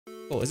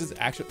Oh, is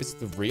this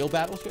the real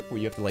battleship where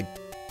you have to like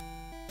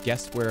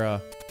guess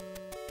where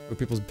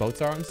people's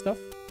boats are and stuff?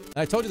 And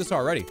I told you this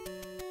already.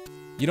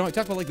 You know, I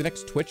talked about like the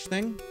next Twitch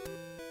thing.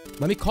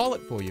 Let me call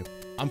it for you.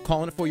 I'm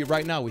calling it for you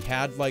right now. We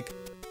had like,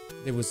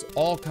 there was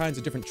all kinds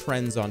of different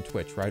trends on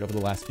Twitch, right, over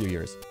the last few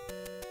years.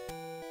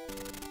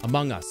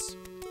 Among Us.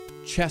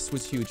 Chess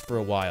was huge for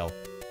a while.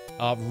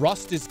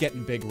 Rust is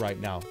getting big right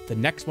now. The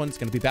next one's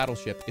gonna be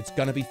Battleship. It's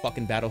gonna be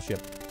fucking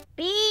Battleship.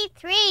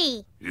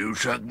 B3. You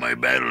sunk my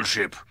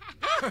battleship.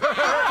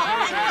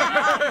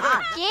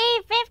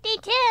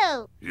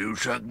 G52. You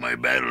sunk my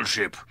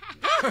battleship.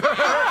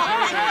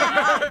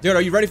 Dude,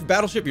 are you ready for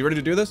Battleship? You ready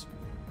to do this?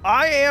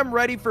 I am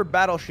ready for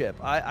Battleship.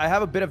 I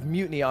have a bit of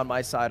mutiny on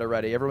my side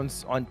already.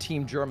 Everyone's on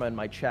Team Jerma in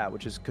my chat,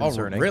 which is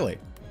concerning. Oh, really?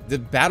 The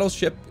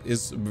Battleship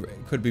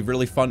could be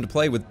really fun to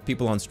play with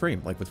people on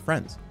stream, like with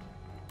friends.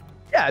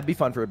 Yeah, it'd be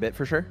fun for a bit,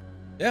 for sure.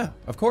 Yeah,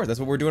 of course. That's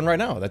what we're doing right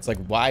now. That's like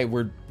why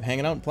we're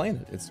hanging out and playing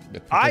it. It's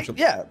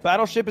yeah,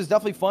 Battleship is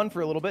definitely fun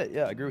for a little bit.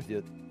 Yeah, I agree with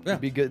you. Yeah. It'd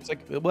be good. It's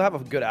like we'll have a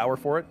good hour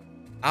for it.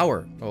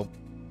 Hour? Oh.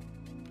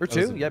 Or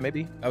two, yeah,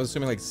 maybe. I was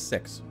assuming like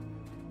 6.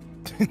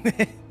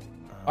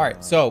 All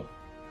right, so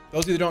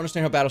those of you that don't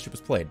understand how Battleship is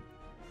played,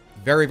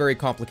 very, very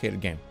complicated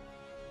game.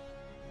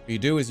 What you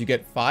do is you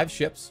get 5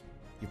 ships,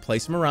 you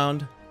place them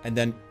around, and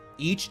then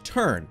each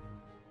turn,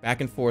 back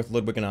and forth,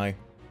 Ludwig and I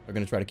are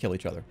going to try to kill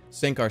each other.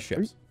 Sink our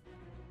ships.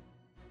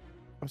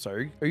 I'm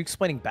sorry, are you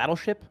explaining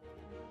Battleship?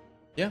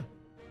 Yeah.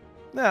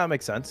 Nah, that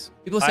makes sense.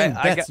 People are saying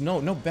bets.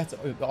 No bets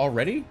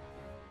already?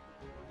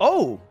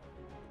 Oh!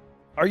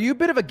 Are you a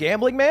bit of a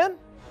gambling man?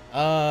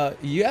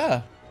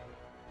 Yeah.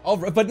 Oh,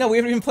 but no, we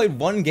haven't even played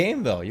one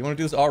game, though. You want to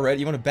do this already?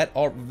 You want to bet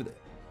all...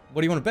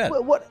 What do you want to bet?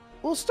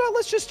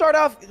 Let's just start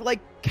off, like,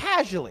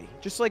 casually.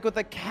 Just, like, with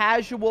a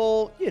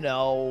casual, you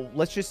know,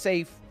 let's just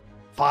say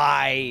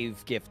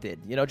 5 gifted.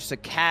 You know, just a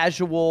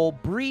casual,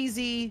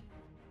 breezy...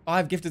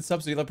 5 gifted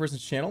subs to the other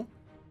person's channel?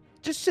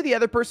 Just to the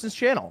other person's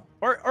channel.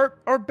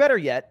 Or better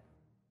yet,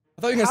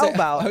 I thought you were gonna say,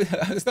 I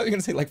thought you were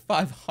gonna say like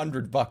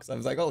 $500. I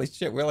was like, holy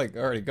shit, we're like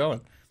already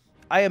going.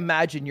 I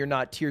imagine you're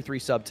not tier 3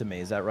 sub to me,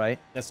 is that right?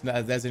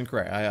 That's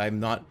incorrect. I'm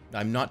not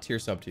tier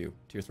sub to you,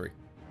 tier 3.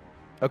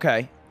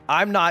 Okay.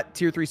 I'm not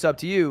tier 3 sub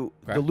to you.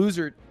 Okay. The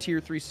loser tier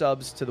 3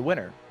 subs to the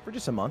winner for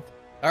just a month.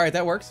 All right,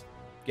 that works.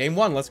 Game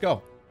 1, let's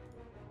go.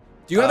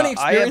 Do you have any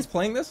experience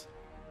playing this?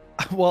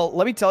 Well,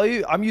 let me tell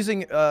you, I'm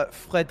using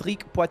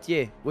Frédéric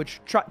Poitier,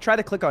 which try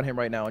to click on him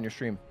right now on your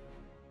stream.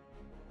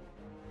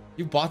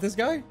 You bought this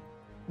guy?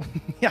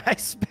 Yeah, I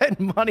spent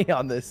money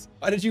on this.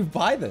 Why did you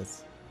buy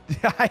this?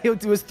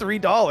 It was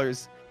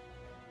 $3.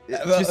 It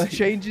just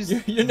changes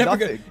you're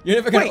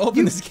never gonna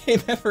open this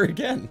game ever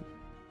again.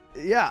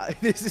 Yeah,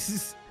 this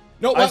is...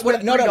 No,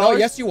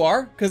 yes you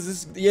are,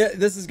 because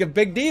this is a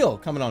big deal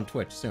coming on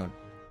Twitch soon.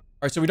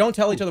 All right, so we don't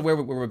tell each other where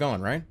we're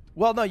going, right?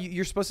 Well, no,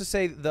 you're supposed to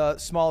say the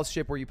smallest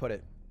ship where you put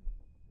it.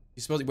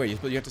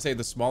 You have to say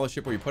the smallest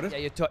ship where you put it?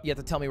 Yeah, you have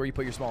to tell me where you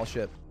put your smallest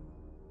ship.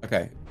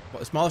 Okay,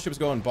 the smallest ship's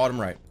going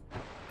bottom right.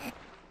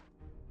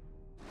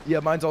 Yeah,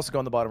 mine's also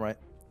going the bottom right.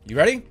 You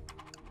ready?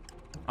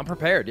 I'm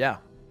prepared, yeah.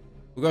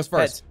 Who goes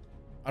first? Heads.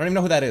 I don't even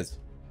know who that is.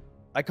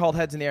 I called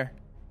heads in the air.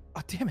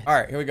 Oh, damn it. All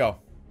right, here we go.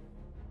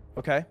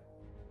 Okay.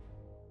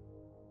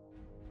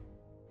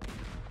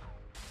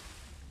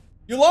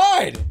 You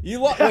lied!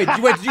 Wait,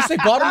 did you say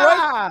bottom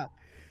right?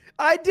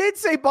 I did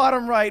say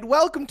bottom right.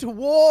 Welcome to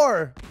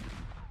war.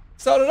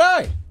 So did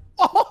I.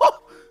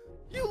 Oh,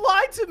 you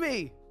lied to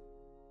me.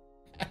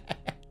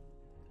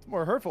 It's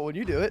more hurtful when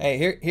you do it.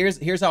 Hey,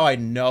 here's how I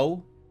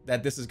know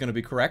that this is going to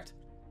be correct.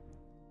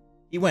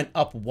 He went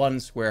up 1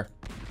 square.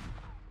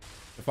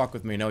 To fuck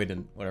with me. No, he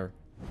didn't. Whatever.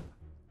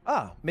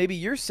 Ah, maybe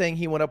you're saying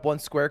he went up 1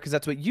 square because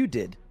that's what you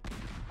did.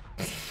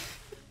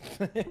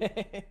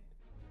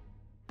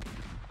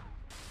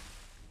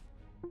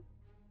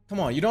 Come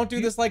on, you don't do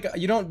this like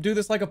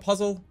a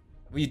puzzle.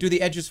 Where you do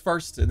the edges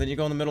first, and then you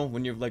go in the middle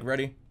when you're like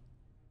ready.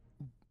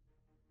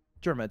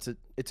 Jerma,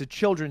 it's a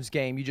children's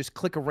game. You just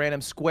click a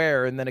random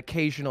square, and then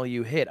occasionally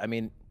you hit. I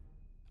mean,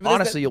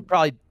 honestly, you'll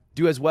probably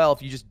do as well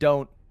if you just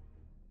don't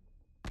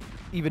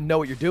even know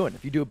what you're doing.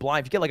 If you do it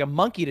blind, if you get like a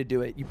monkey to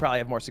do it, you probably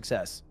have more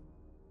success.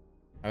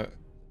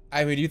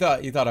 I mean, you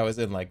thought I was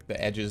in like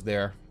the edges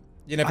there.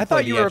 You never I play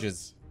thought you the were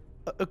edges.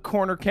 A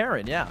corner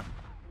Karen, yeah.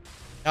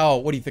 Oh,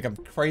 what do you think? I'm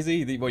crazy?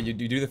 You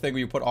do the thing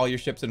where you put all your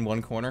ships in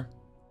one corner?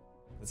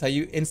 That's how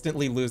you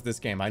instantly lose this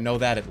game. I know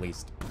that at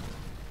least.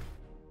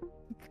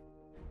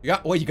 You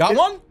got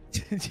one?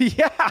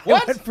 Yeah,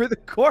 what? I went for the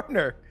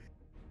corner.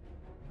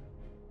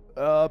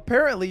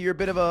 Apparently, you're a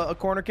bit of a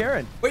corner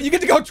Karen. Wait, you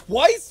get to go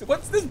twice?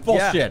 What's this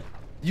bullshit? Yeah.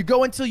 You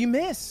go until you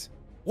miss.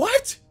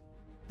 What?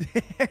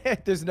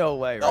 There's no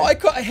way,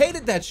 right? No, I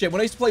hated that shit.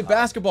 When I used to play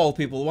basketball with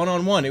people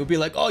one-on-one, it would be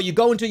like, oh, you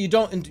go until you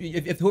don't, and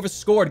if whoever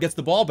scored gets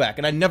the ball back,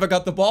 and I never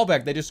got the ball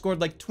back. They just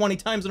scored like 20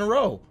 times in a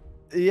row.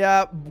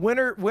 Yeah,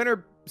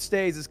 winner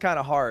stays is kind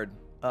of hard,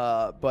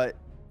 but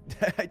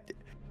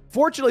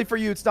fortunately for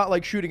you, it's not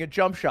like shooting a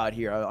jump shot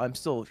here. I'm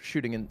still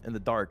shooting in the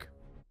dark.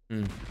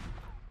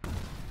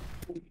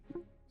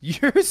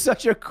 You're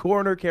such a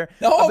corner character.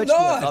 No, I'm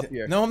not. Up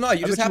here. No, I'm not.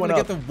 You just happen to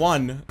get the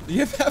one.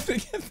 You have to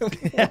get the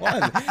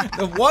one.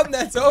 The one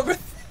that's over.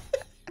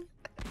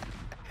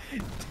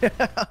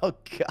 Oh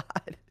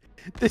God,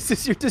 this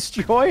is your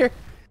destroyer.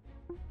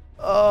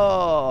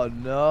 Oh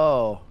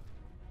no.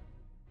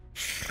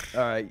 All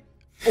right.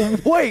 Oh,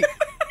 wait.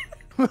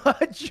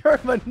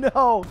 Jerma,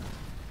 no.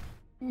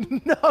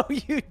 No,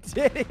 you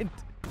didn't.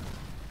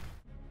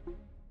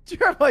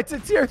 Jerma, it's a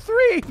tier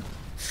 3.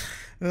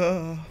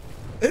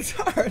 It's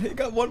hard. You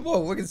got one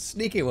more. We're gonna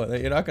sneaky one that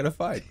you're not gonna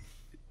find.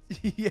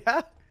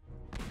 Yeah.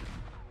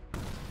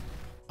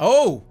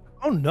 Oh.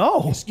 Oh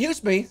no.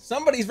 Excuse me.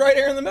 Somebody's right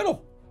here in the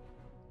middle.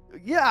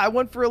 Yeah, I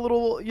went for a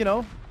little, you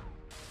know.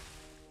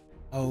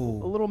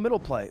 Oh. A little middle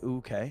play. Ooh,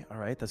 okay. All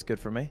right, that's good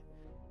for me.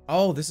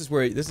 Oh, this is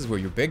where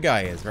your big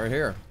guy is, right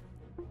here.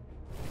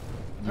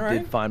 You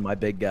did find my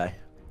big guy.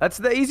 That's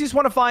the easiest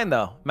one to find,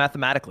 though,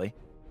 mathematically.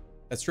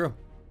 That's true.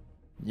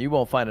 You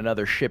won't find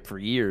another ship for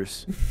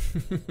years.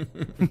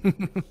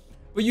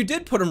 But you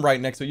did put him right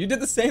next to it. You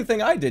did the same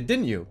thing I did,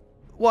 didn't you?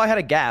 Well, I had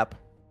a gap.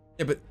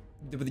 Yeah, but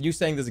you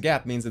saying there's a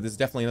gap means that there's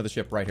definitely another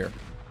ship right here.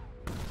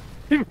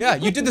 Yeah,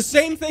 you did the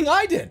same thing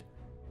I did.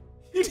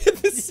 You did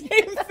the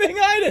same thing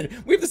I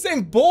did. We have the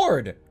same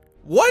board.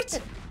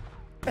 What?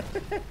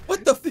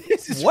 What the?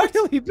 This is what?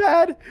 really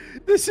bad.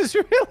 This is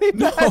really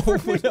bad. No, for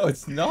me. no,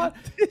 it's not.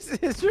 This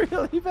is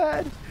really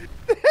bad.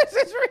 This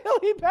is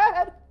really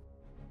bad.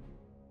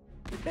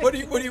 What do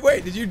you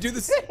wait? Did you do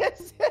this?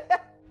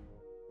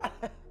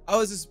 I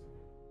was just.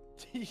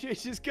 You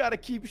just gotta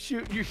keep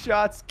shooting your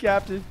shots,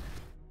 Captain.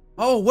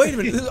 Oh, wait a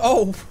minute.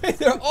 Oh, wait,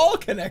 they're all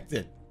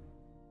connected.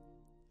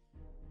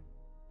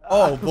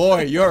 Oh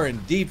boy, you're in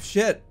deep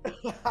shit.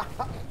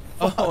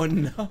 Oh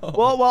no.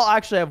 Well,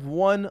 actually, I have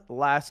one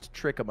last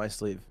trick up my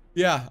sleeve.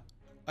 Yeah,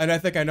 and I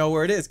think I know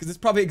where it is because it's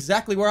probably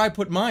exactly where I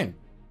put mine.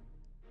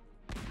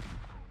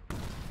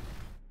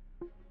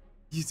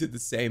 You did the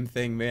same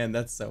thing, man.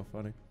 That's so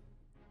funny.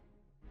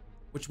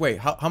 Which way?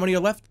 How many are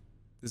left?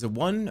 There's a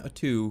 1, a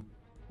 2.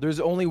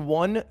 There's only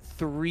 1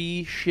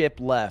 3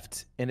 ship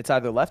left, and it's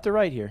either left or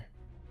right here.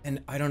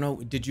 And I don't know.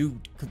 Did you?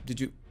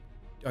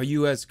 Are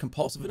you as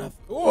compulsive enough?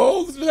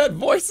 Oh, listen to that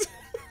voice.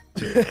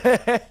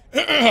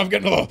 I'm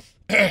getting a little.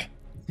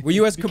 Were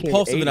you as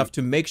compulsive enough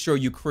to make sure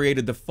you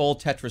created the full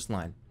Tetris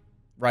line,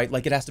 right?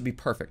 Like it has to be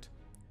perfect,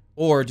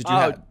 or did you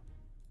have?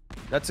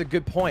 That's a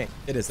good point.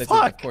 It is.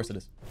 Of course it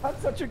is. That's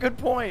such a good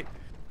point.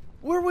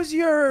 Where was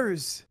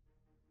yours?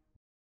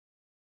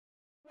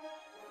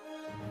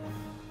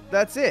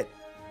 That's it.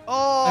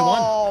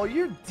 Oh,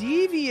 you're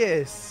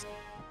devious.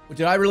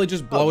 Did I really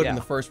just blow it in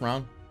the first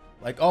round?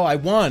 Like, oh, I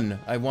won.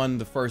 I won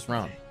the first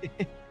round.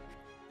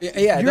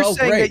 Yeah, you're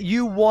saying that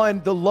you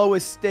won the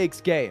lowest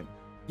stakes game.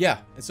 Yeah.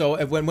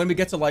 So when we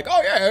get to like,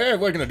 oh yeah,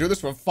 we're gonna do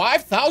this for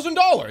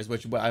 $5,000,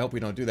 which I hope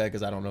we don't do that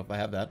because I don't know if I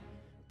have that.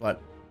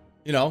 But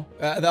you know,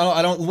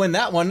 I don't win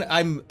that one.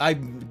 I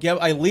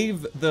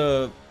leave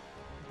the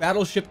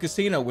Battleship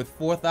Casino with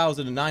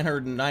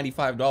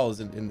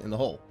 $4,995 in the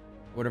hole,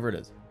 whatever it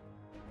is.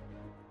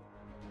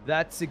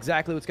 That's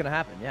exactly what's gonna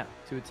happen. Yeah,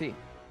 to a T. All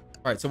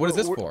right. So what is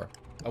this for?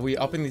 Are we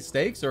upping the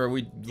stakes or are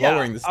we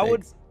lowering the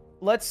stakes?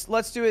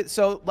 Let's do it.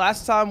 So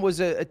last time was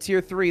a tier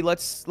 3.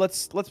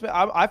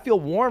 I feel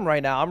warm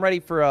right now. I'm ready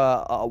for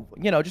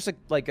just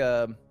like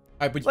a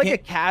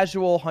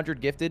casual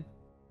 100 gifted.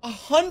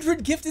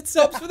 100 gifted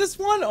subs for this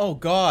one? Oh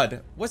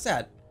God, what's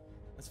that?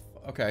 That's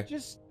okay.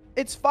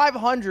 It's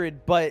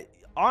 500, but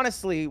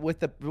honestly, with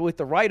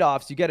the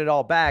write-offs, you get it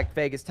all back.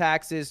 Vegas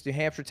taxes, New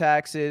Hampshire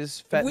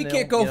taxes, fentanyl,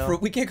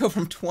 we can't go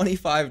from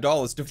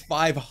 $25 to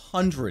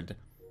 500.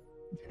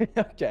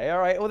 Okay, all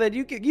right. Well, then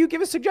you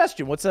give a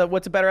suggestion. What's a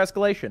better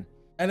escalation?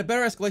 And a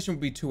better escalation would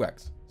be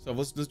 2x. So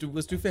let's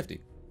do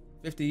 50.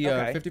 50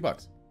 okay.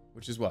 $50,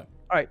 which is what?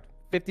 All right,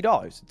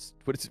 $50.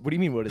 What do you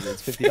mean? What is it?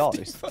 It's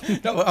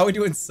 $50. No, are we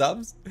doing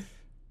subs?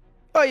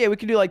 Oh yeah, we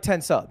can do like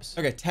 10 subs.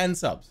 Okay, 10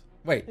 subs.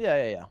 Wait.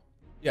 Yeah.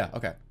 Yeah.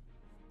 Okay.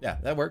 Yeah,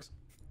 that works.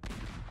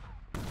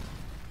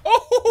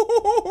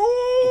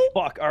 Oh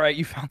fuck! All right,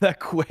 you found that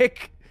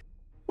quick.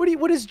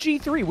 What is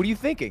G3? What are you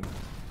thinking?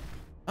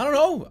 I don't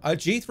know.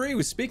 G3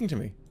 was speaking to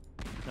me.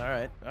 All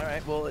right.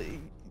 Well,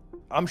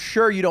 I'm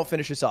sure you don't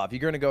finish this off. You're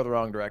going to go the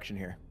wrong direction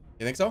here.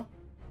 You think so?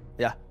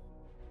 Yeah.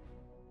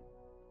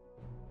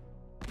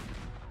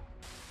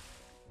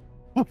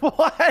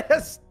 What? I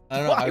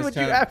don't know. Why would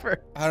you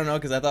ever? I don't know,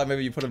 because I thought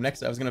maybe you put them next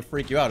to it. I was going to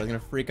freak you out. I was going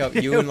to freak out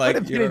you and like...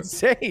 It would have been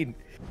insane.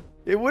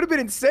 It would have been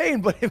insane,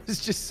 but it was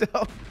just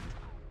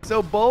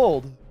so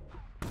bold.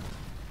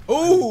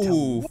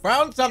 Ooh,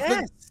 found something.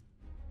 Yes.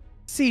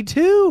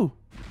 C2.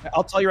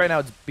 I'll tell you right now,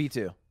 it's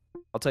B2.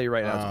 I'll tell you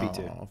right now, it's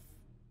B2.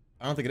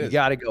 I don't think it is. You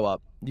gotta go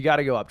up. You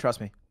gotta go up. Trust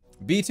me.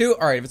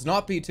 B2? All right, if it's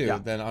not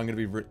B2, then I'm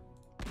gonna be...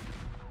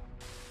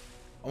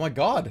 Oh my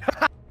God.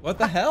 What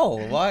the hell?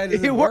 Why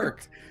does it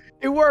work?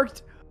 It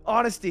worked.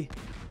 Honesty.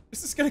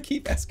 This is gonna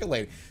keep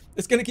escalating.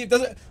 It's gonna keep...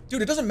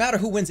 Dude, it doesn't matter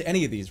who wins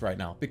any of these right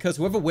now, because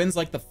whoever wins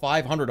like the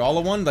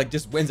 $500 one, like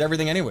just wins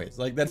everything anyways.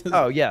 Like that's...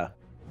 Oh, yeah.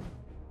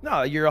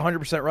 No, you're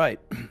 100% right.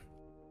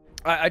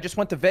 I just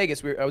went to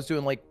Vegas. I was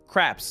doing like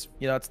craps.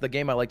 You know, it's the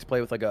game I like to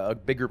play with like a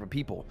big group of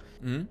people.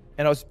 And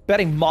I was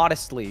betting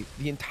modestly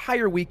the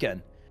entire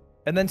weekend.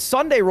 And then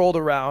Sunday rolled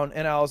around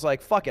and I was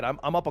like, fuck it,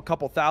 I'm up a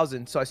couple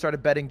thousand. So I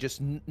started betting just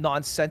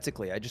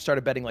nonsensically. I just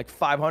started betting like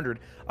 500.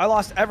 I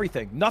lost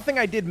everything. Nothing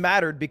I did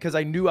mattered because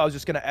I knew I was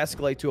just going to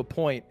escalate to a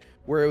point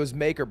where it was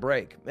make or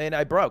break. And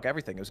I broke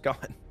everything. It was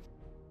gone.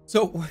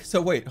 So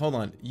wait, hold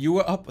on. You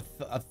were up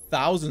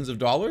thousands of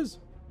dollars?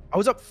 I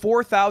was up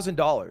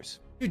 $4,000.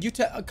 Dude,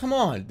 come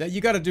on. That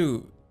you got to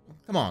do.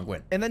 Come on,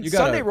 Gwen. And then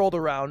Sunday rolled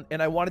around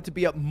and I wanted to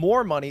be up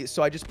more money.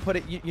 So I just put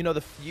it, you know,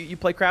 you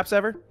play craps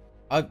ever?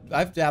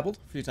 I've dabbled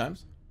a few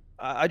times.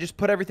 I just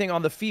put everything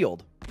on the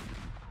field.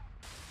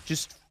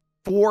 Just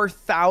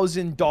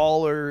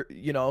 $4,000,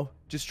 you know,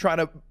 just trying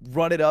to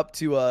run it up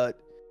to What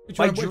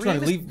are you trying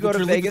to leave? Go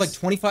to Vegas like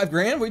 25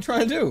 grand? What are you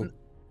trying to do?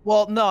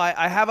 Well, no,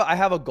 I have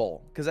a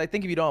goal because I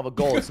think if you don't have a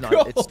goal, it's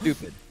not. It's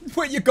stupid.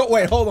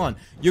 Wait, hold on.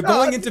 You're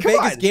going into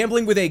Vegas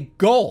gambling with a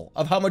goal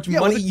of how much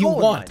money you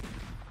want.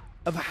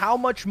 Of how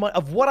much money,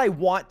 of what I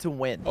want to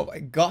win. Oh my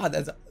God,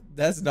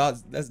 that's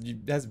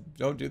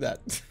don't do that.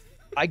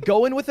 I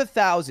go in with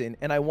 1,000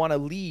 and I want to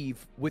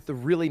leave with a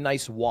really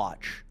nice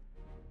watch.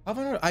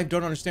 I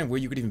don't understand where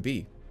you could even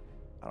be.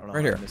 I don't know.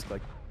 Right here.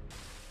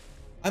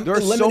 I'm there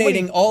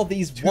eliminating so all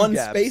these one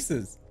gaps.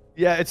 spaces.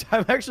 Yeah,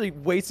 I'm actually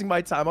wasting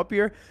my time up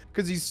here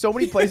because there's so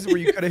many places where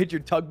you could have hit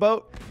your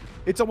tugboat.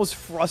 It's almost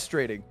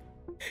frustrating.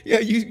 Yeah,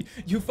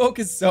 you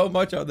focus so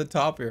much on the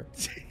top here.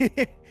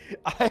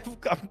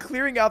 I'm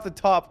clearing out the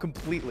top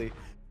completely.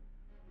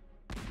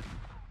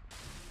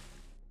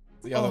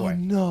 The other way.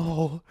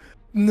 No.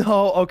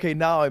 No. Okay,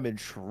 now I'm in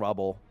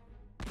trouble.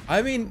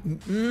 I mean,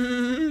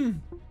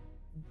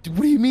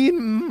 What do you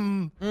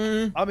mean?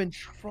 I'm in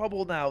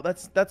trouble now.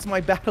 That's my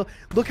battle.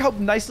 Look how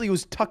nicely it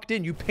was tucked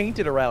in. You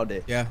painted around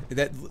it. Yeah,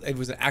 it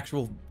was an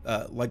actual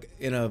like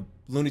in a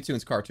Looney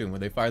Tunes cartoon where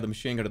they fire the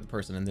machine gun at the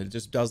person and it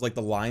just does like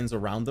the lines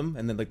around them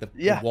and then like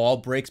the wall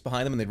breaks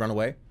behind them and they run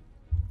away.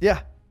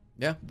 Yeah.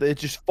 Yeah. It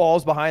just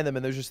falls behind them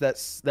and there's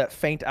just that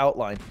faint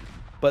outline.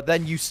 But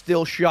then you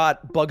still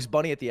shot Bugs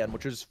Bunny at the end,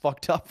 which is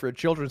fucked up for a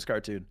children's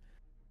cartoon.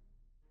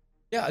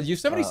 Yeah,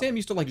 Yosemite Sam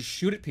used to like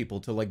shoot at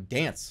people to like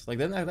dance. Like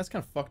that's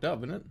kind of fucked up,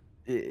 isn't it?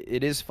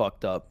 It is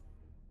fucked up.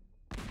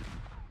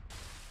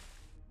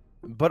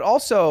 But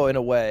also, in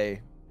a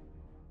way,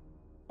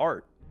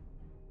 art.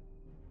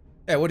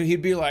 Yeah, what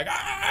he'd be like,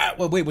 ah!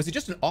 Well, wait, was it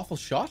just an awful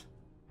shot?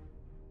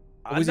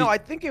 No, I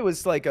think it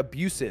was like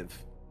abusive.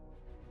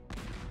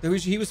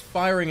 He was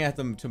firing at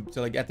them to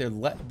like at their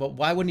but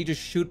why wouldn't he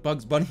just shoot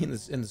Bugs Bunny in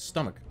the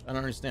stomach? I don't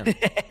understand.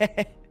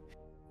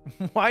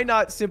 Why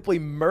not simply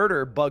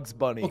murder Bugs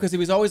Bunny? Well, because he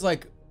was always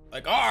like,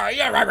 oh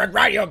yeah,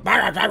 right.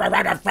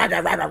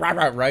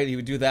 He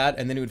would do that,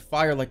 and then he would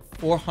fire like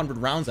 400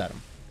 rounds at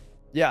him.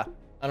 Yeah,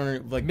 I don't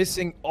know, like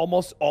missing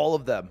almost all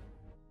of them.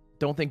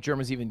 Don't think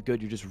Jerma's even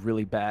good. You're just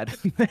really bad.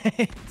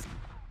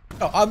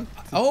 No!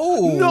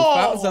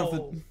 Found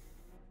something.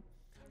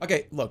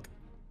 Okay, look.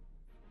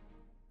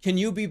 Can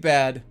you be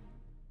bad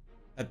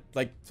at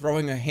like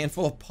throwing a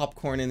handful of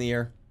popcorn in the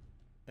air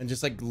and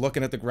just like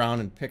looking at the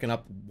ground and picking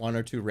up 1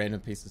 or 2 random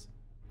pieces?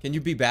 Can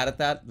you be bad at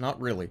that? Not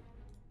really.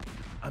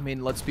 I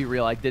mean, let's be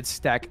real. I did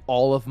stack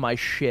all of my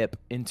ship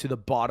into the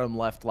bottom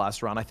left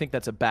last round. I think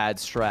that's a bad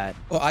strat.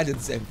 Well, I did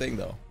the same thing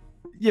though.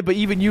 Yeah, but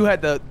even you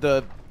had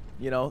the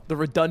you know, the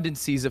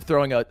redundancies of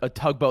throwing a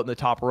tugboat in the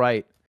top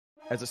right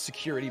as a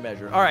security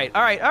measure. All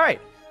right.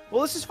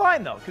 Well, this is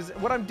fine though, because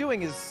what I'm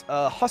doing is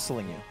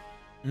hustling you.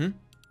 Hmm.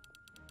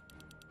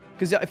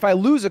 Because if I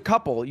lose a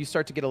couple, you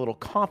start to get a little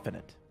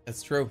confident.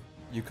 That's true.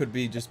 You could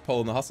be just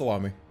pulling the hustle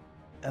on me.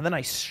 And then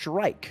I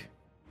strike.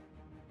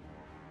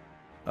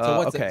 So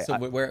what's okay. it? So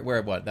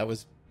where what? That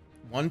was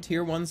 1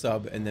 tier 1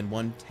 sub and then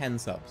 1 10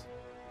 subs.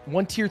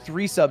 1 tier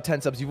 3 sub,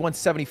 10 subs. You won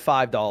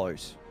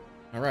 $75.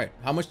 All right.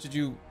 How much did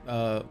you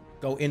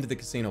go into the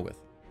casino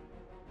with?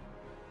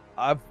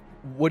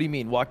 What do you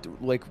mean? Walked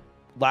like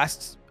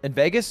last in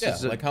Vegas? Yeah.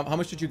 Like how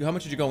much did you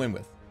go in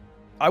with?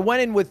 I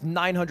went in with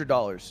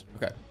 $900.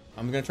 Okay.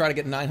 I'm gonna try to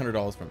get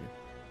 $900 from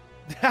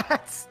you.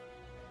 That's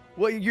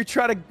what you're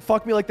trying to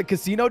fuck me like the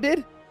casino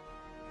did?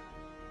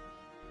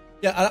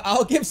 Yeah,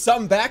 I'll give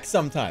some back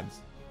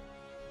sometimes.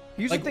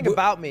 Here's the thing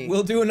about me.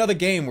 We'll do another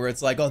game where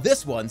it's like, oh,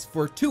 this one's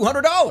for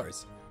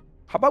 $200.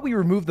 How about we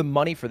remove the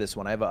money for this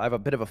one? I have a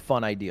bit of a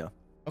fun idea.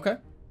 Okay.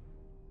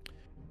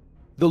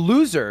 The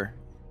loser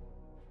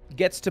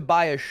gets to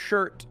buy a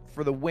shirt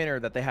for the winner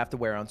that they have to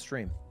wear on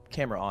stream.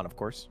 Camera on, of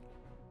course.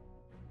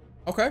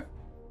 Okay.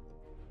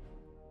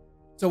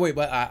 So wait,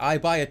 but I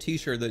buy a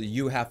t-shirt that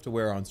you have to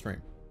wear on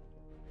stream.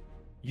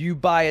 You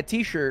buy a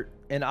t-shirt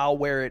and I'll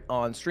wear it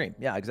on stream.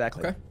 Yeah,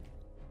 exactly. Okay.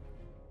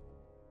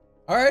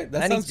 All right,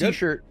 that sounds good. Any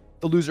t-shirt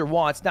the loser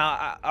wants.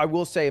 Now, I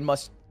will say it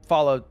must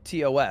follow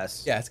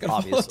TOS. Yeah, it's gonna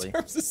obviously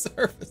follow terms of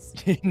service.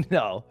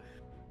 No,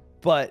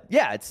 but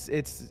yeah,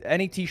 it's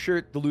any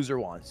t-shirt the loser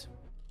wants.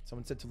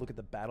 Someone said to look at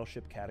the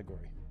battleship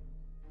category.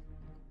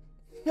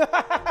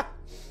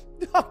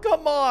 Oh,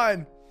 come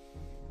on!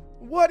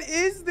 What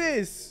is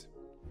this?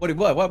 What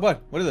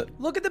is it?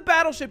 Look at the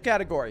battleship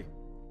category.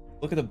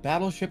 Look at the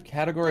battleship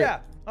category.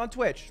 Yeah, on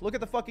Twitch. Look at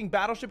the fucking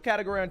battleship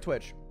category on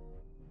Twitch.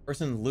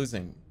 Person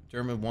losing.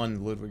 Jerma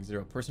 1, Ludwig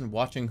 0. Person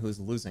watching who's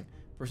losing.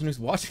 Person who's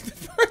watching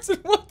the person.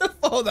 What the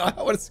fuck?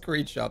 I want to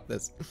screenshot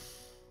this.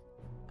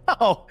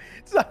 Oh,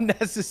 it's not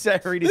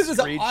necessary to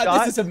screenshot.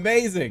 This is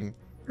amazing.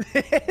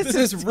 This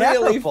is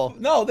really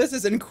no. This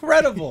is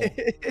incredible.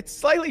 It's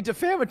slightly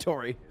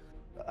defamatory.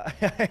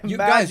 You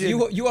guys,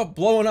 you are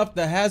blowing up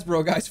the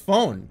Hasbro guy's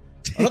phone.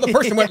 Another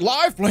person went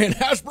live playing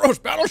Hasbro's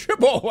Battleship.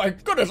 Oh my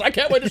goodness, I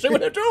can't wait to see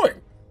what they're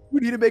doing. We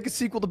need to make a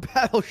sequel to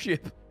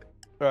Battleship.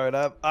 All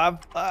right,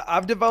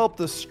 I've developed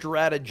the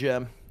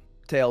stratagem.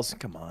 Tails,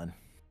 come on.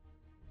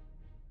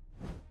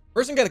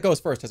 Person that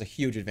goes first has a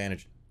huge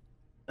advantage.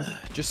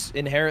 Just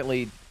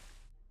inherently.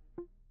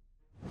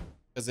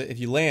 Because if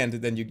you land,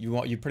 then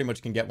you pretty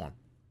much can get one.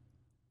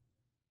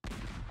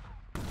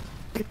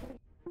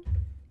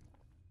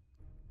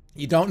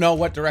 You don't know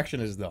what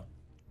direction it is though.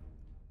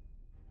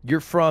 You're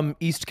from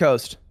East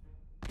Coast.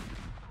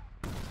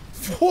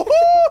 Why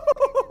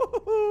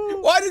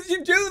did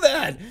you do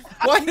that?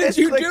 Why did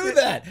you do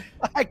that?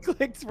 I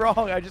clicked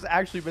wrong. I just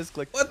actually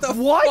misclicked. What the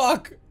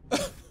fuck?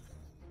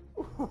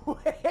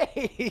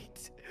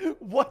 Wait.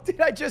 What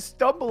did I just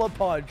stumble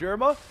upon,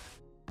 Jerma?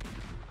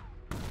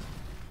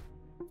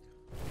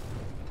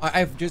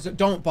 I've just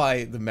don't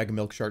buy the Mega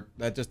Milk shirt.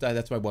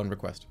 That's my one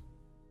request.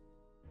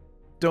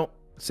 Don't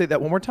say that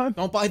one more time.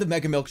 Don't buy the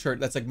Mega Milk shirt.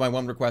 That's like my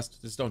one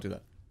request. Just don't do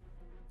that.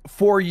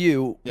 For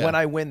you, when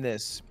I win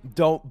this,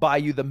 don't buy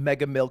you the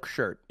Mega Milk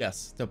shirt.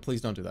 Yes, no,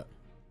 please don't do that.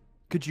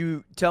 Could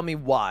you tell me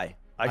why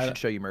I should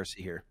show you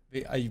mercy here?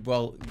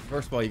 Well,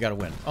 first of all, you gotta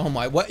win. Oh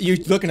my, what? You're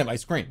looking at my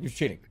screen. You're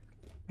cheating.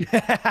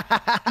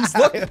 He's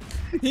looking.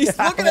 He's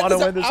looking at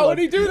this. How would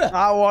he do that?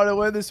 I want to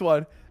win this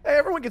one. Hey,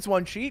 everyone gets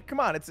one cheat. Come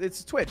on,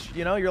 it's Twitch.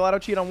 You know, you're allowed to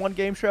cheat on one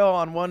game show,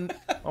 on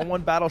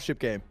one Battleship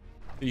game.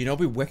 You know,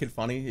 it'd be wicked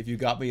funny if you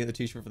got me the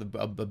T-shirt for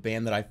the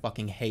band that I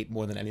fucking hate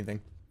more than anything.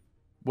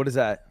 What is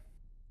that?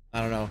 I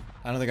don't know.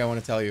 I don't think I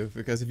want to tell you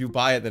because if you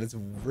buy it, then it's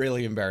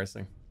really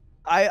embarrassing.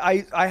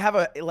 I have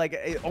a like.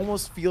 It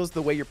almost feels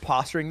the way you're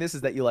posturing this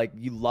is that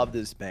you love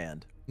this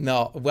band.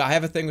 No, well, I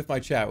have a thing with my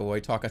chat where I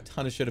talk a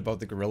ton of shit about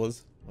the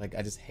Gorillas. Like,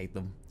 I just hate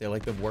them. They're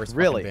like the worst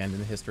fucking band in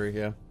the history.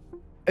 Yeah.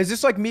 Is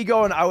this like me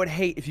going, I would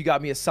hate if you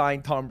got me a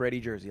signed Tom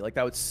Brady jersey? Like,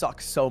 that would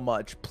suck so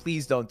much.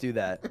 Please don't do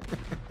that.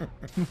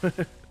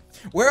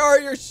 Where are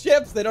your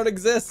ships? They don't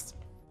exist.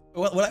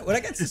 Would I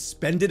get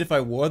suspended if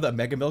I wore the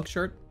Mega Milk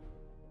shirt?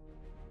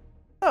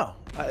 No.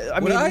 I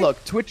mean,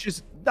 look, Twitch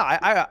is... No,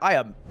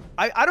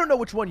 I don't know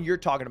which one you're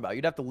talking about.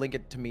 You'd have to link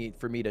it to me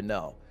for me to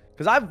know.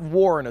 Because I've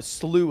worn a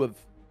slew of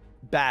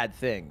bad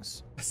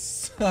things.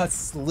 A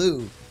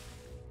slew?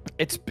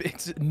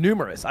 It's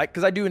numerous.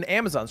 Because I do an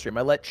Amazon stream.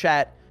 I let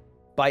chat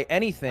buy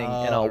anything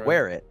and I'll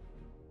wear it.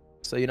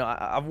 So, you know,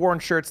 I've worn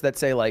shirts that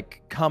say,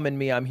 like, come in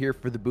me, I'm here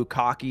for the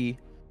bukkake.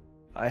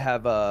 I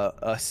have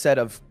a set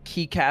of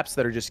keycaps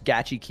that are just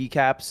gachi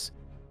keycaps.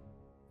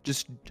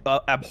 Just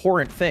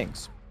abhorrent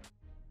things.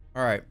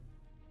 All right.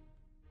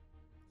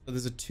 So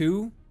there's a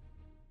 2.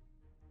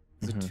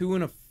 There's a 2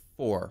 and a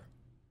 4.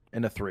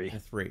 And a 3. And a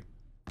 3.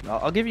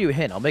 I'll give you a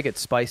hint. I'll make it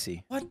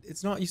spicy. What?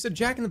 It's not. You said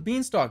Jack and the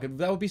Beanstalk.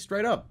 That would be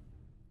straight up.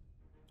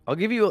 I'll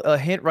give you a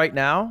hint right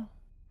now.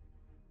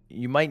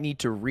 You might need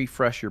to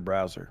refresh your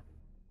browser.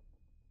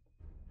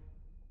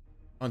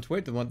 On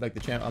Twitch, the one like the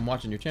channel. I'm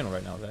watching your channel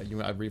right now. That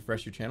I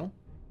refresh your channel?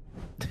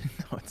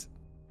 No, it's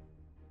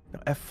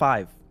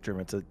F5,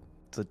 German. It's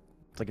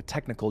like a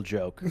technical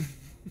joke.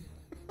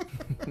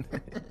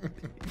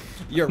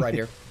 You're right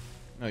here.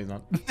 No, he's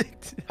not.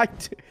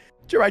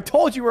 Jeremy, I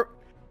told you were.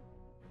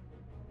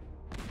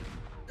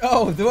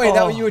 Oh, the way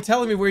that you were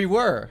telling me where you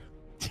were.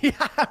 Yeah,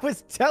 I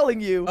was telling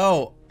you.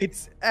 Oh,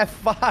 it's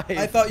F5.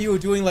 I thought you were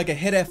doing like a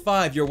hit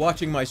F5. You're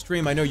watching my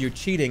stream. I know you're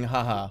cheating.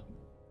 Haha.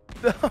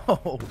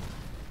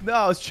 No,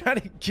 I was trying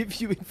to give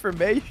you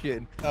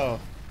information. Oh.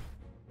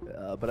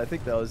 But I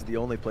think that was the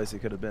only place it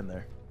could have been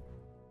there.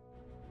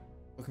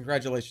 Well,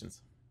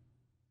 congratulations.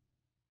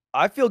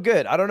 I feel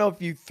good. I don't know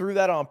if you threw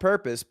that on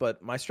purpose,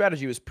 but my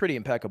strategy was pretty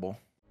impeccable.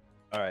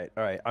 All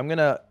right. I'm going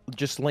to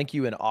just link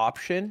you an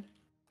option,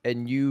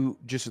 and you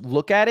just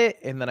look at it,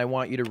 and then I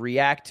want you to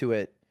react to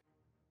it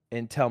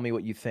and tell me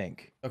what you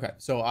think. Okay.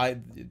 So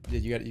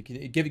you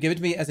can give it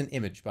to me as an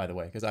image, by the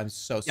way, because I'm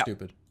so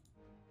stupid.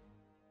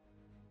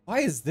 Why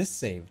is this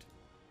saved?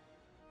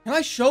 Can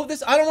I show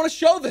this? I don't want to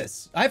show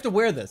this. I have to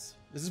wear this.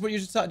 Is this what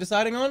you're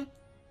deciding on?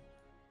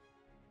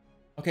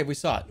 Okay, we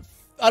saw it.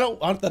 I don't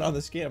want that on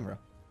this camera.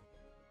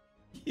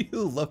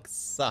 You look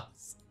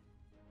sus.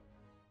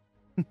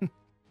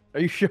 Are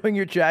you showing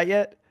your chat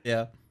yet?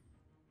 Yeah.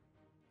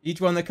 Each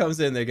one that comes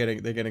in, they're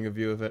getting a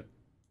view of it.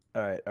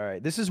 All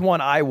right. This is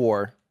one I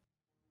wore.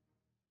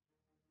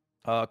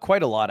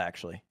 Quite a lot,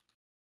 actually.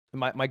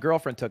 My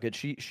girlfriend took it.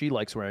 She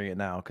likes wearing it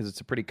now because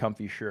it's a pretty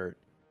comfy shirt.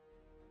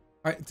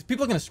 All right,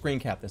 people are gonna screen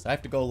cap this. I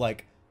have to go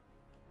like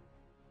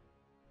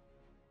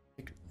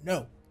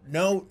no,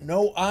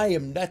 I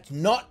am. That's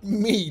not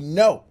me.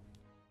 No.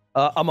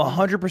 I'm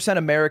 100%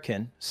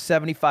 American,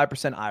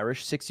 75%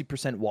 Irish,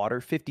 60% water,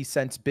 50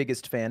 cents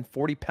biggest fan,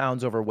 40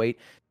 pounds overweight,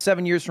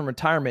 7 years from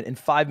retirement, and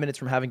 5 minutes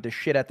from having to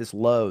shit at this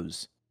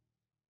Lowe's.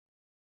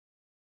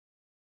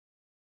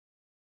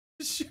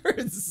 This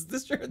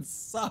shirt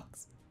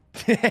sucks.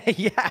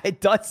 Yeah,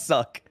 it does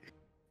suck.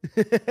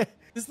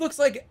 This looks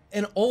like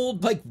an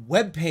old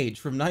web page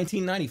from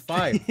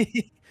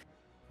 1995.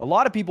 A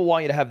lot of people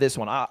want you to have this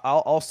one.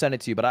 I'll send it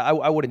to you, but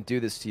I wouldn't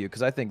do this to you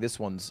because I think this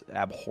one's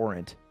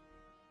abhorrent.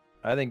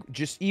 I think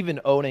just even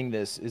owning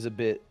this is a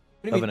bit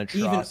of an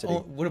atrocity.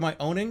 What am I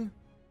owning?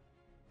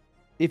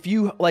 If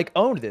you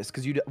owned this,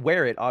 because you'd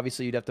wear it,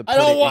 obviously you'd have to. I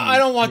don't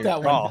want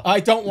that one. I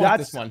don't want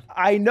this one.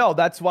 I know.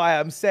 That's why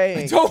I'm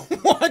saying.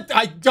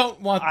 I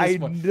don't want this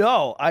one.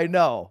 I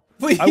know.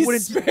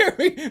 Please spare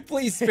me.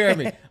 Please spare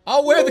me.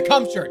 I'll wear the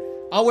cum shirt.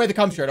 I'll wear the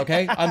cum shirt.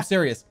 Okay, I'm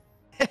serious.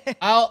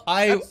 No.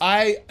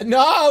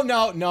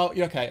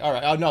 Okay, all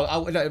right. Oh no.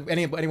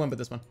 Anyone but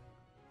this one.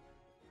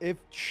 If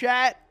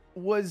chat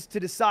was to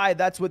decide,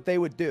 that's what they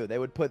would do. They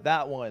would put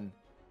that one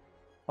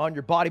on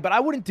your body, but I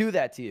wouldn't do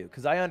that to you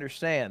because I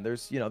understand.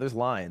 There's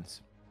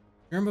lines.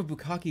 Jerma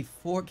Bukkake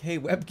 4K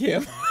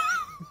webcam.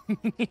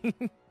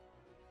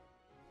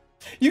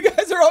 You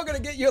guys are all gonna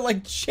get your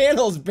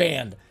channels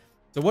banned.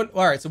 So what?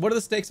 All right. So what are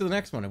the stakes of the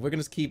next one? If we're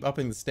gonna just keep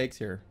upping the stakes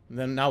here,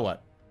 then now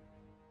what?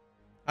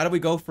 How do we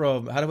go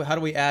from? How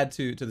do we add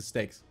to the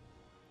stakes?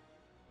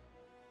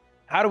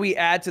 How do we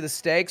add to the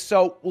stakes?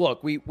 So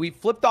look, we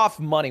flipped off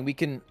money. We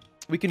can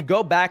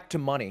go back to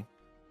money.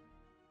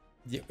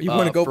 Yeah, you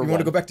want to go? You want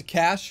to go back to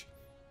cash?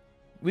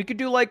 We could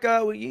do I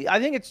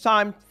think it's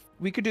time.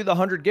 We could do the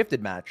 100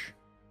 gifted match.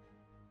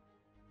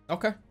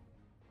 Okay.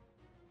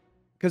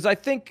 Because I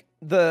think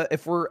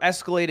if we're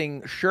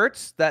escalating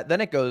shirts, then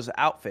it goes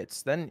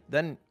outfits. Then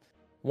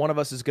one of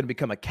us is going to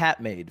become a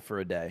cat maid for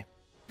a day.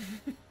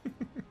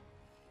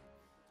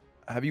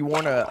 Have you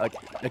worn a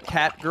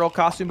cat girl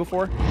costume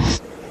before?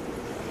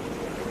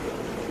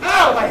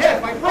 Ow! My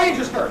head! My brain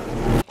just hurt!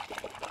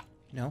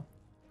 No.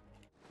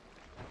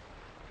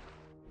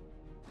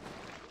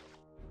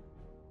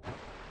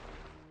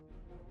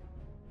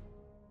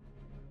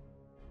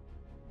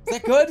 Is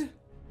that good?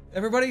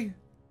 Everybody?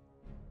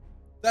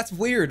 That's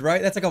weird,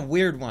 right? That's like a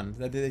weird one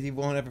that he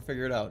won't ever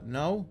figure it out.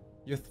 No?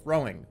 You're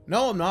throwing.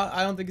 No, I'm not.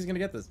 I don't think he's going to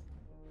get this.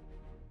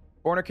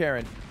 Corner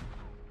Karen.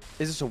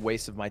 Is this a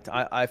waste of my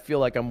time? I feel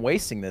like I'm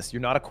wasting this.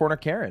 You're not a corner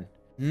Karen.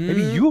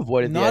 Maybe you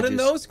avoided the edges. Not in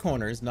those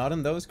corners. Not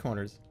in those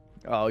corners.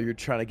 Oh, you're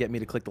trying to get me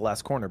to click the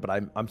last corner, but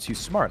I'm too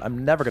smart.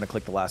 I'm never going to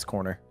click the last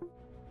corner.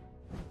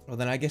 Well,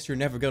 then I guess you're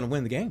never going to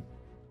win the game.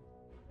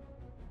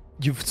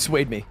 You've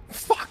swayed me.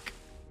 Fuck.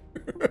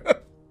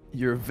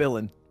 You're a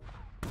villain.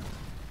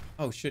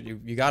 Oh shit!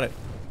 You got it.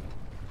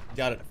 You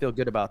got it. I feel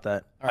good about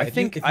that. All right.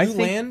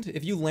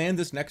 If you land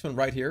this next one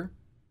right here,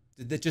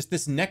 just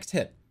this next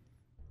hit,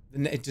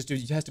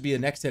 it has to be a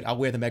next hit. I'll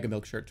wear the Mega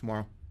Milk shirt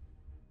tomorrow.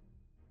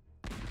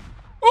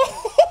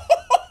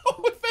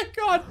 Oh, thank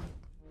God.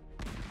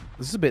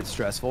 This is a bit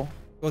stressful.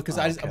 Well, because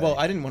I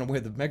didn't want to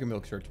wear the Mega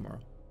Milk shirt tomorrow.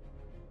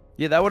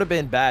 Yeah, that would have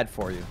been bad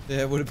for you.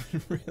 Yeah, it would have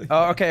been really.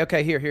 Oh, okay,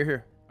 okay.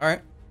 Here. All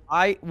right.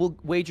 I will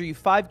wager you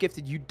 5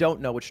 gifted. You don't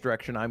know which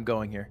direction I'm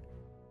going here.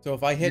 So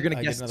if I hit, you're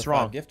gonna guess it's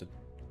wrong. Gifted.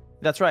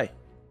 That's right.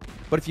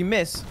 But if you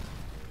miss,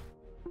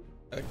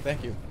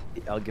 thank you.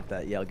 I'll give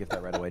that. Yeah, I'll give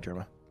that right away,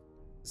 Jerma.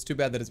 It's too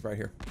bad that it's right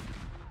here.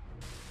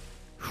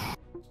 I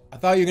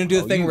thought you were gonna do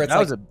the thing where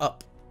it's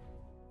up.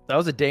 That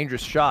was a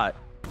dangerous shot.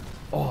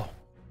 Oh,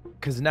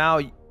 because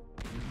now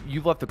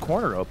you've left the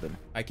corner open.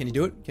 Can you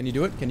do it? Can you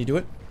do it? Can you do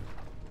it?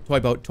 Toy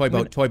boat, toy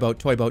boat, toy boat,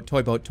 toy boat,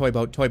 toy boat, toy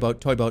boat, toy boat,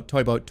 toy boat,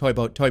 toy boat, toy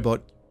boat, toy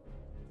boat.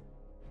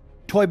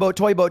 Toy boat,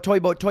 toy boat, toy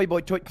boat, toy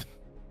boat, toy.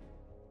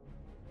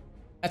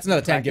 That's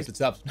another 10 gifted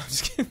subs. No, I'm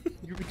just kidding.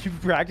 You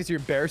practice, you're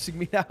embarrassing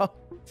me now.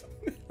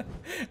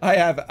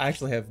 I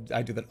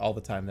do that all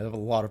the time. I have a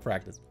lot of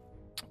practice.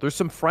 There's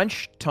some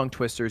French tongue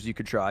twisters you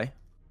could try.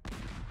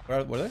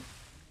 What are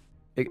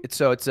they? It's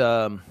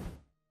the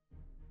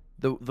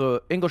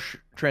English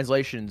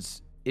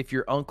translations, if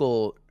your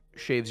uncle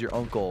shaves your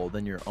uncle,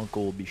 then your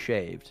uncle will be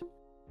shaved.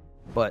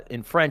 But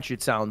in French,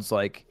 it sounds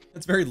like...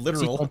 That's very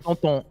literal. Si ton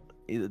tonton,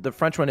 the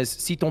French one is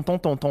si ton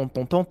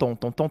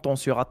tonton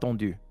sera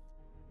tendu.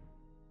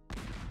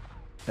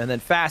 And then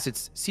fast,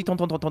 it's si ton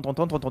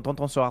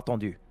tonton sera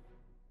tendu.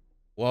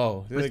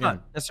 Whoa. It's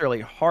not necessarily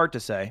hard to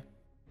say.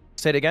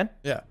 Say it again?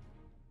 Yeah.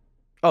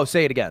 Oh,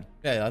 say it again.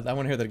 Yeah, I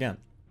want to hear that again.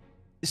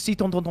 Si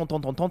ton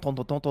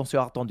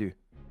sera tendu.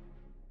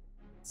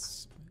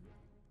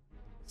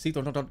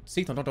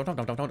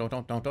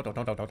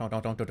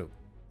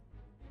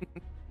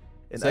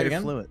 And now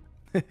you're fluent.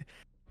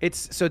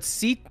 It's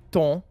si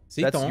ton,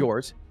 that's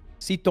yours.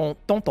 Si ton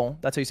tonton,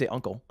 that's how you say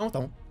uncle.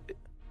 Tonton.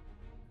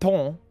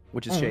 Ton,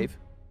 which is shave.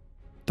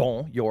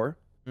 Ton, your.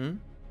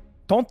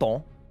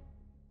 Tonton.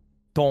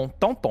 Ton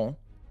tonton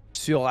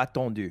sera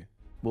tendu.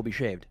 Will be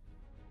shaved.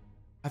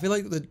 I feel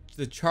like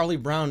the Charlie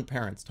Brown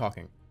parents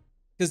talking.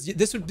 Because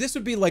this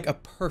would be like a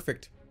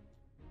perfect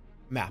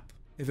map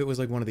if it was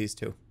like one of these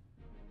two.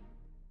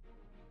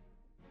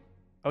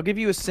 I'll give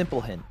you a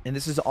simple hint, and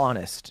this is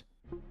honest.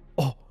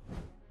 Oh.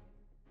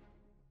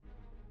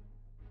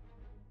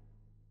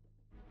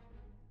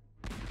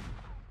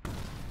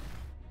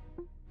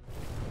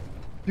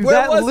 Dude, Where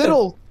that was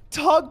little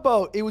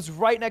tugboat, it was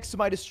right next to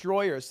my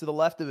destroyers to the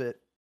left of it.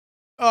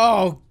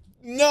 Oh,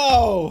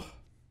 no.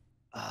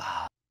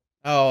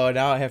 Oh,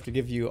 now I have to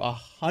give you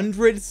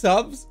 100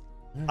 subs?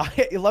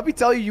 Let me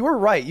tell you, you were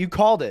right. You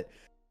called it.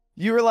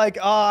 You were like,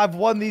 I've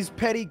won these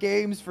petty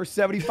games for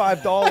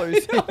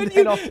 $75.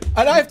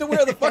 And I have to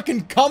wear the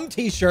fucking cum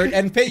t-shirt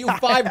and pay you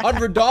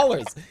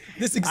 $500.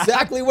 This is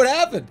exactly what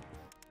happened.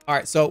 All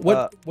right,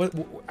 so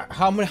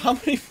how much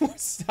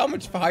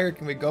higher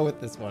can we go with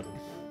this one?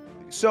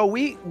 So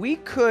we're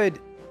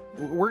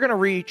gonna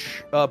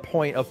reach a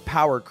point of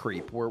power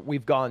creep where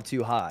we've gone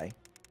too high.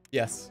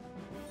 Yes.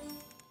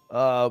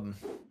 And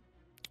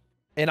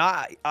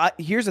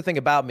here's the thing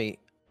about me.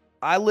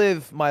 I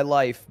live my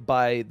life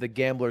by the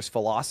gambler's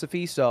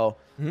philosophy. So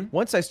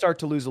once I start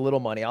to lose a little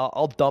money,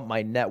 I'll dump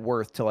my net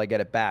worth till I get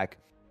it back.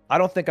 I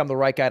don't think I'm the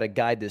right guy to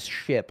guide this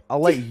ship.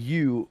 I'll let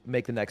you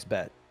make the next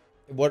bet.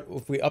 What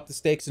if we up the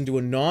stakes and do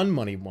a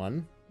non-money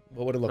one?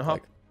 What would it look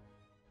like?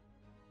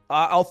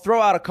 I'll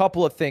throw out a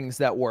couple of things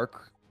that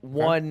work.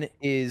 One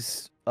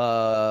is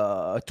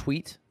a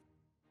tweet.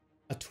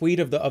 A tweet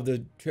of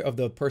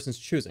the person's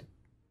choosing.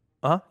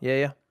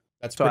 Yeah.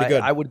 That's pretty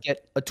good. I would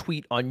get a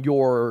tweet on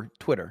your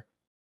Twitter.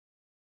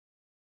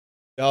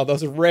 Oh,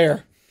 those are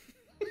rare.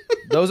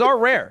 Those are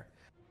rare.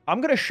 I'm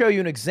going to show you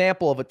an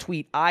example of a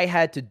tweet I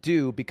had to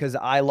do because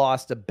I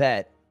lost a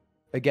bet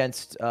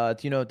against, do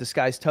you know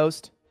Disguised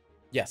Toast?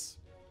 Yes.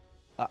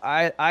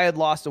 I had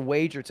lost a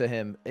wager to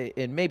him,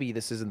 and maybe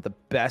this isn't the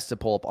best to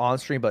pull up on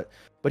stream, but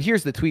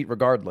here's the tweet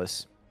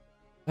regardless.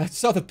 I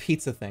saw the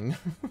pizza thing.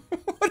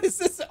 What is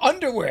this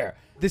underwear?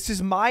 This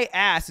is my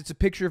ass. It's a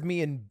picture of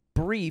me in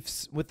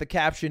briefs with the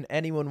caption,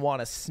 "Anyone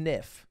want to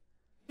sniff?"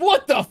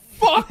 What the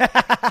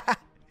fuck?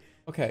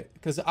 Okay,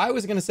 because I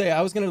was gonna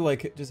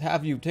like just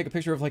have you take a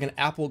picture of like an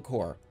apple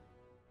core,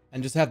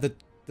 and just have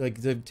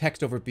the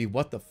text over it be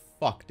 "What the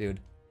fuck,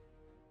 dude."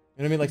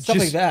 You know what I mean? Like stuff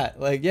like that.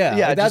 Like yeah,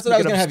 like, that's what I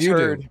was gonna have you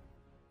do.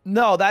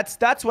 No,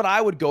 that's what I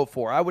would go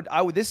for. I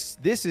would this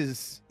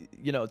is,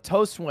 you know,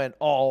 Toast went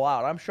all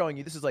out. I'm showing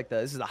you this is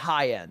the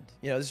high end.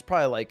 You know, this is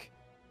probably like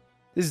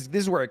this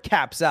is where it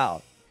caps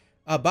out.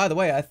 By the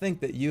way, I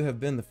think that you have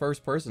been the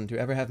first person to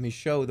ever have me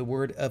show the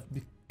word of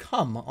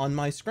 "come" on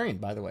my screen,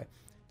 by the way.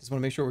 Just want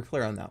to make sure we're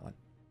clear on that one.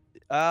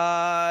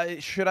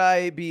 Should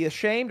I be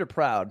ashamed or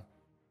proud?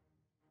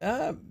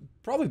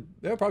 Probably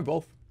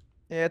both.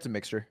 Yeah, it's a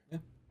mixture. Yeah.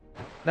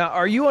 Now,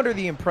 are you under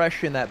the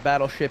impression that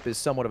Battleship is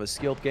somewhat of a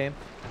skilled game?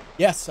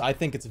 Yes, I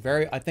think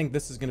I think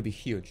this is going to be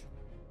huge.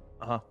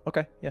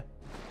 Okay, yeah.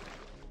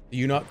 Do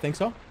you not think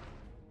so?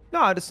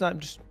 No, I'm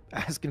just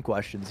asking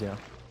questions, yeah.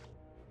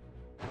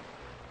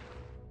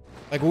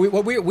 Like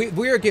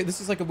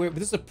this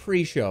is a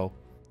pre-show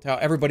to how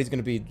everybody's going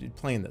to be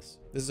playing this.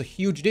 This is a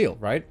huge deal,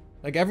 right?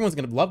 Like everyone's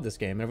going to love this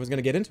game. Everyone's going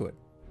to get into it.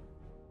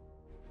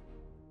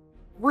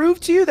 Prove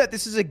to you that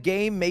this is a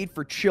game made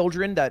for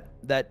children that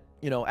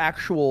you know,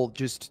 actual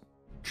just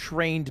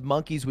trained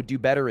monkeys would do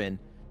better in.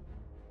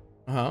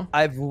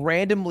 I've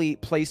randomly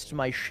placed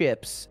my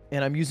ships,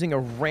 and I'm using a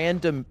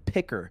random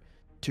picker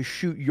to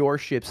shoot your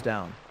ships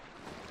down.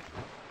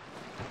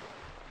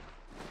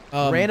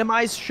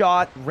 Randomized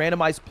shot,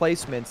 randomized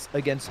placements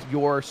against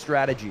your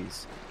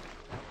strategies.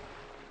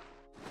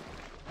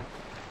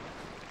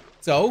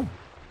 So?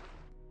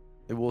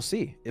 We'll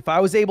see. If I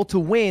was able to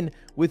win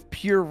with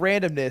pure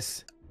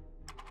randomness,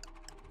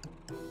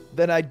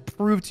 then I'd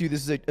prove to you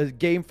this is a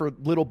game for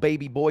little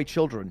baby boy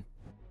children.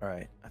 All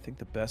right. I think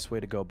the best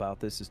way to go about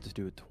this is to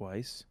do it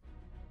twice.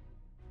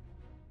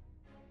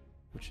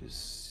 Which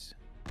is...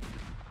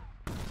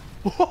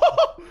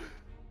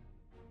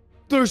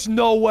 There's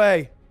no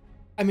way.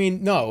 I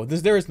mean, no.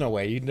 There is no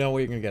way. You know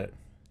where you're going to get it.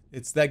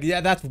 It's like,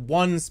 yeah, that's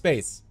one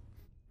space.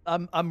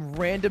 I'm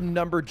random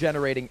number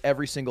generating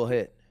every single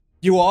hit.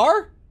 You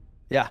are?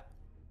 Yeah.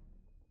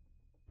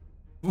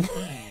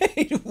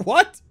 Wait,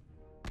 what?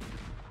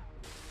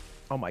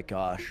 Oh my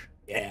gosh.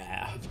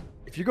 Yeah.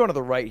 If you're going to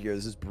the right here,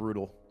 this is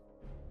brutal.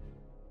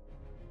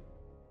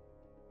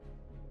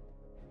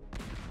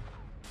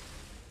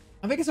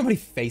 I'm making so many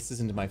faces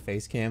into my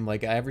face cam.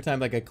 Like every time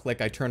like I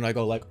click, I turn and I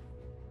go like,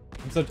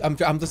 I'm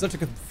just such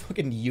a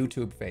fucking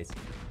YouTube face.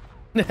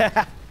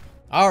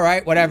 All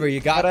right, whatever.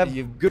 You got it.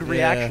 You good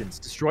reactions.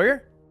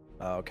 Destroyer?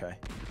 Oh, okay.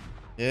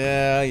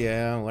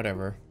 Yeah,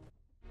 whatever.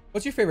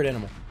 What's your favorite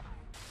animal?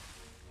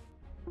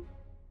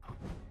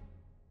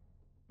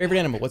 Favorite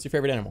animal? What's your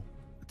favorite animal?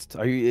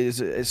 It's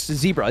a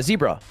zebra. A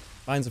zebra.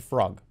 Mine's a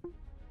frog.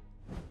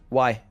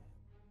 Why?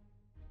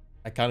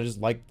 I kind of just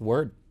like the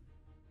word.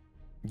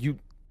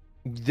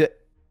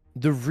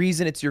 The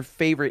reason it's your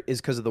favorite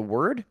is because of the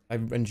word? I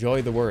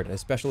enjoy the word,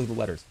 especially the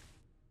letters.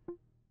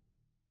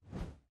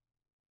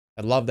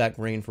 I love that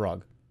green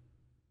frog.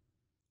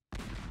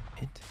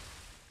 Hint.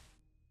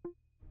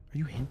 Are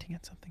you hinting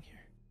at something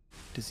here?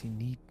 Does he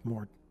need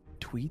more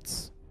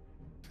tweets?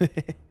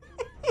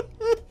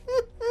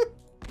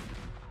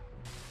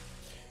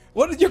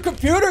 What did your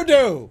computer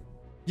do?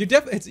 You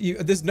definitely.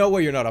 There's no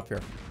way you're not up here.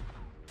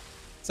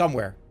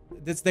 Somewhere.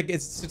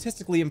 It's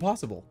statistically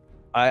impossible.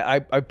 I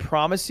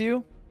promise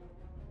you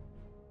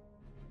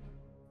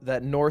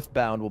that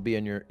northbound will be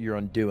in your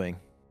undoing.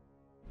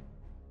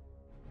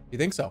 You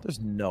think so? There's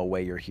no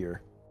way you're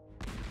here.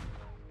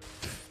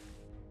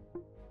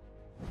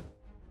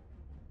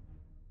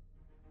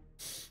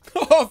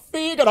 Oh,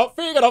 Figaro,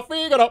 Figaro,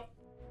 Figaro.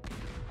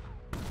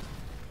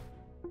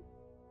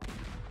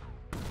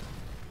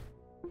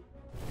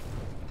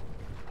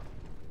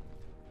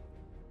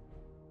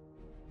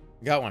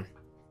 Got one.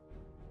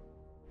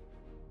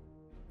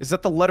 Is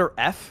that the letter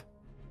F?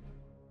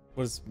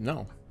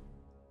 No.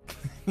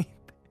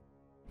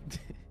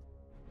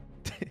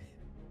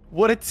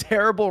 What a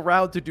terrible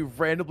round to do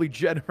randomly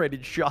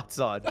generated shots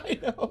on. I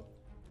know.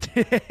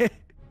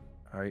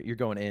 All right, you're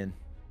going in.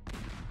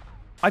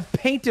 I've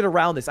painted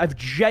around this. I've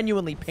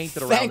genuinely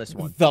painted around this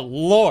one. The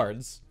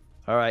Lords.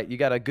 All right, you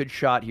got a good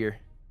shot here.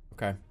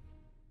 Okay.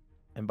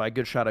 And by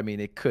good shot, I mean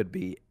it could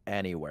be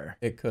anywhere.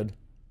 It could.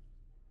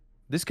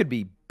 This could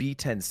be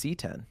B10,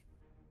 C10.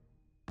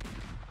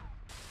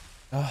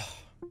 Oh.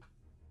 All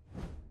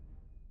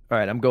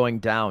right, I'm going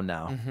down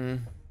now. Mm-hmm.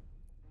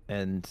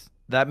 And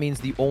that means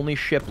the only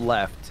ship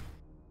left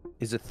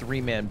is a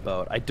 3-man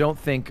boat. I don't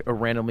think a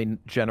randomly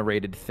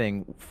generated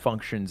thing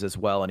functions as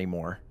well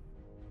anymore.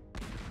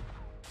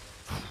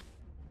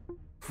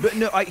 But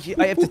no, I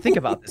have to think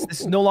about this.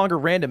 This is no longer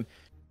random.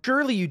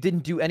 Surely you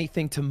didn't do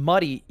anything to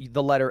muddy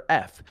the letter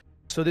F.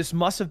 So this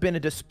must have been a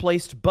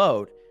displaced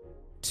boat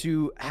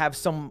to have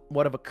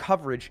somewhat of a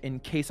coverage in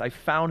case I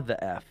found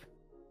the F.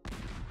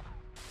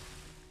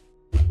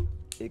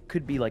 It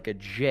could be like a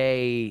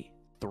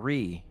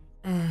J3.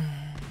 No,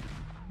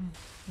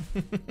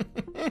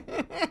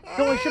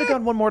 I should have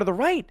gone one more to the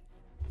right.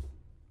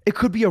 It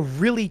could be a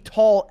really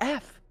tall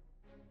F.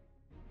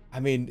 I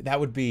mean, that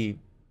would be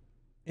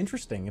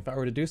interesting if I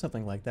were to do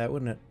something like that,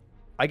 wouldn't it?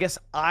 I guess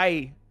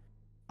I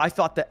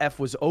thought the F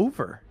was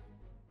over.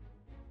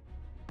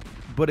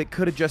 But it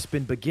could have just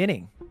been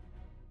beginning.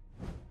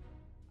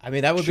 I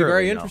mean, that would be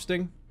very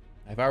interesting.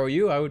 If I were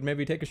you, I would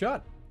maybe take a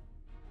shot.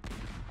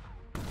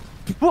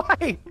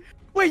 Why?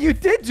 Wait, you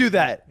did do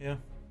that? Yeah.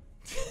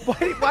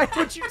 Why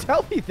would you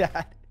tell me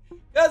that?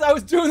 Because I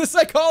was doing the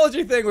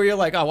psychology thing where you're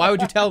like, oh, why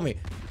would you tell me?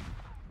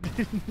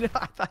 No,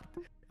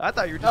 I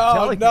thought you were just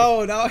telling me. Oh,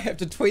 no, now I have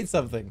to tweet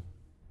something.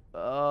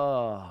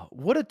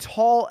 What a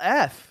tall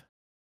F.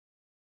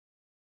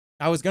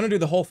 I was going to do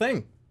the whole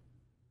thing.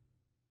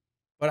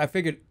 But I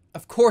figured,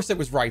 of course it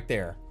was right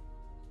there.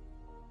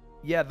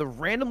 Yeah, the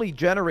randomly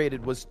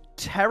generated was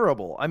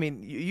terrible. I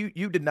mean,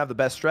 you didn't have the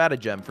best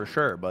stratagem for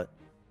sure, but...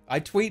 I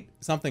tweet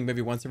something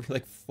maybe once every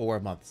like 4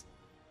 months.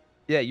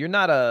 Yeah, you're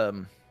not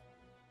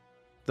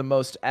the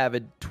most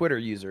avid Twitter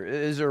user.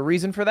 Is there a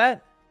reason for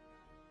that?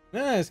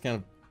 It's kind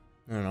of,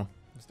 I don't know.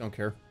 Just don't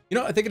care. You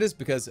know, I think it is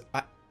because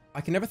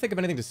I can never think of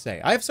anything to say.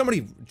 I have so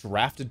many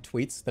drafted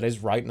tweets that I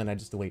just write and then I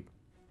just delete.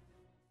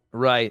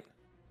 Right.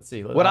 Let's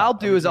see. What I'll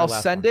do is I'll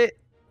send it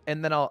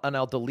and then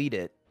I'll delete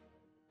it.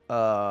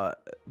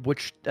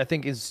 Which I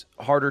think is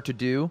harder to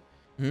do.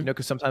 Mm-hmm. You know,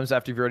 because sometimes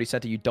after you've already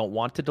sent it, you don't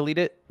want to delete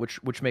it,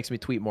 which makes me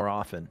tweet more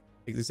often.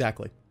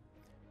 Exactly.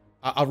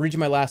 I'll read you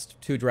my last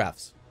 2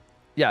 drafts.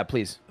 Yeah,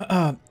 please.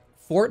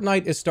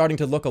 Fortnite is starting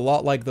to look a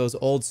lot like those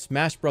old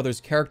Smash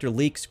Brothers character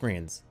leak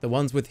screens. The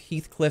ones with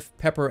Heathcliff,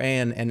 Pepper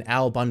Ann, and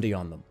Al Bundy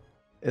on them.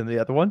 And the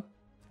other one?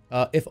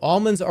 If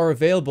almonds are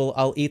available,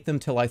 I'll eat them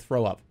till I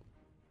throw up.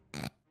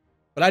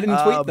 But I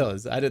didn't tweet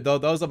those. I did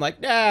those. I'm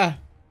like, nah.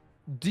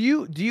 Do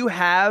you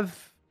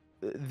have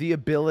the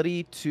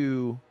ability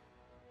to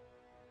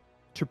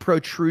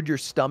protrude your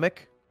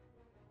stomach?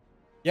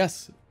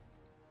 Yes.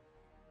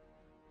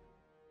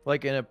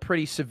 Like in a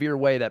pretty severe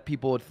way that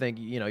people would think,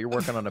 you know, you're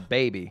working on a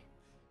baby.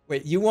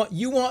 Wait, you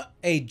want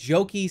a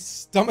jokey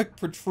stomach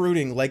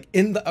protruding like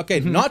in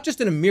the not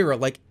just in a mirror,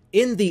 like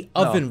in the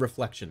oven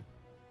reflection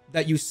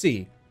that you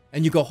see,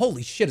 and you go,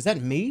 holy shit, is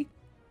that me?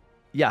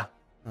 Yeah.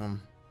 So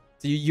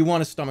you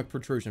want a stomach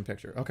protrusion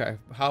picture? Okay.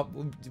 How?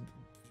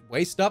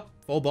 Waist up,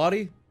 full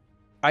body?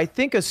 I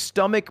think a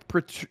stomach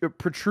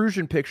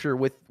protrusion picture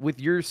with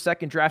your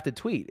second drafted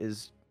tweet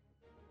is.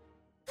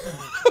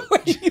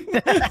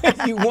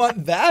 You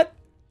want that?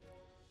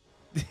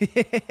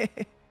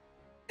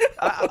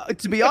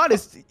 To be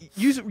honest,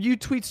 you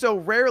tweet so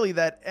rarely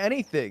that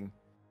anything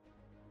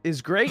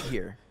is great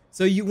here.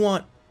 So you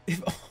want,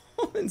 if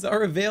almonds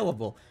are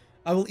available,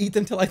 I will eat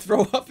them till I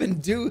throw up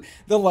and do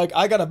the like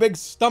I got a big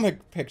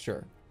stomach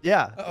picture.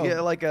 Yeah, oh, yeah,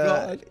 like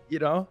you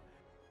know,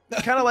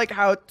 kind of like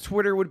how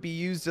Twitter would be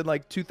used in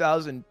like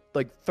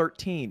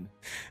 2013.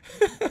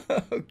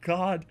 Oh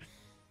God.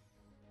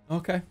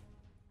 Okay.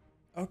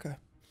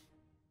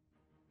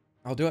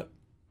 I'll do it.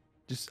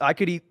 Just I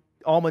could eat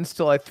almonds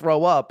till I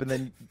throw up, and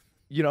then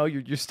you know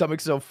your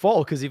stomach's so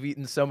full because you've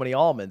eaten so many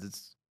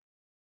almonds.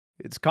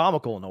 It's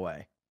comical in a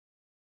way.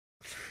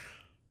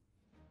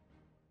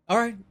 All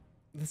right,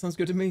 that sounds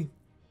good to me.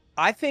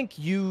 I think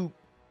you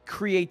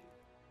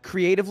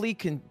creatively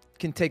can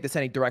can take this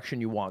any direction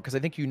you want, because I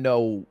think you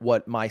know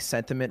what my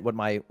sentiment, what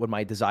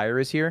my desire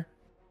is here,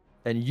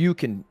 and you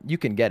can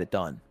get it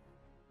done.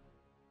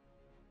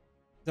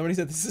 Somebody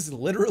said this is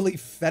literally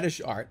fetish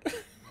art.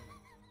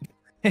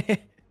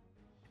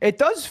 It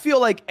does feel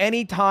like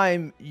any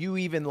time you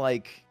even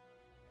like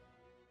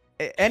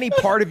any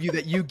part of you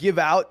that you give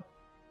out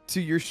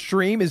to your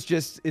stream is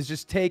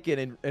just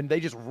taken and they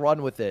just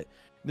run with it.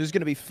 There's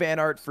gonna be fan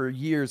art for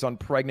years on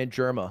pregnant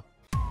Jerma.